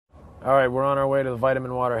All right, we're on our way to the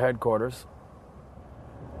Vitamin Water headquarters.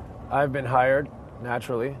 I've been hired,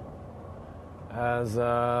 naturally, as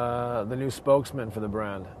the new spokesman for the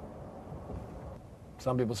brand.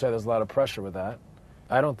 Some people say there's a lot of pressure with that.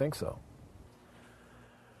 I don't think so.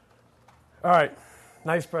 All right,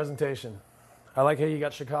 nice presentation. I like how you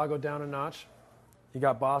got Chicago down a notch. You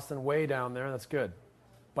got Boston way down there, that's good.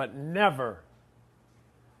 But never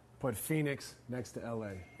put Phoenix next to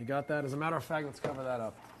LA. You got that? As a matter of fact, let's cover that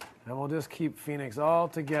up. And we'll just keep Phoenix all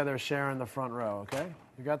together sharing the front row, okay?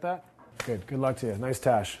 You got that? Good. Good luck to you. Nice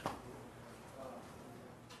tash.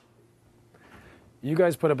 You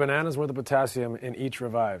guys put a banana's worth of potassium in each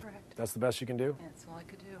Revive. Correct. That's the best you can do? Yeah, that's all I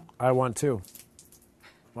could do. I want two.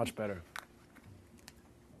 Much better.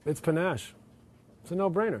 It's panache. It's a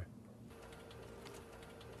no-brainer.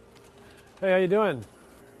 Hey, how you doing?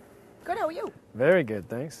 Good, how are you? Very good,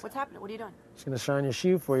 thanks. What's happening? What are you doing? Just going to shine your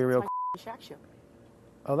shoe for you real quick. My Shaq shoe.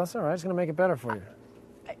 Oh, that's all right. It's going to make it better for you.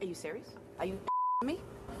 Are you serious? Are you me?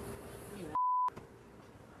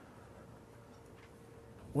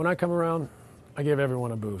 When I come around, I give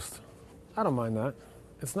everyone a boost. I don't mind that.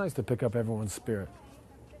 It's nice to pick up everyone's spirit.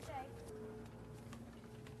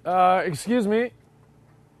 Excuse me.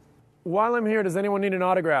 While I'm here, does anyone need an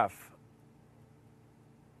autograph?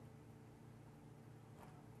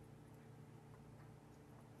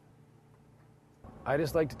 I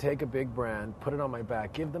just like to take a big brand, put it on my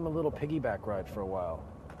back, give them a little piggyback ride for a while.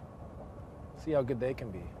 See how good they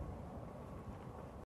can be.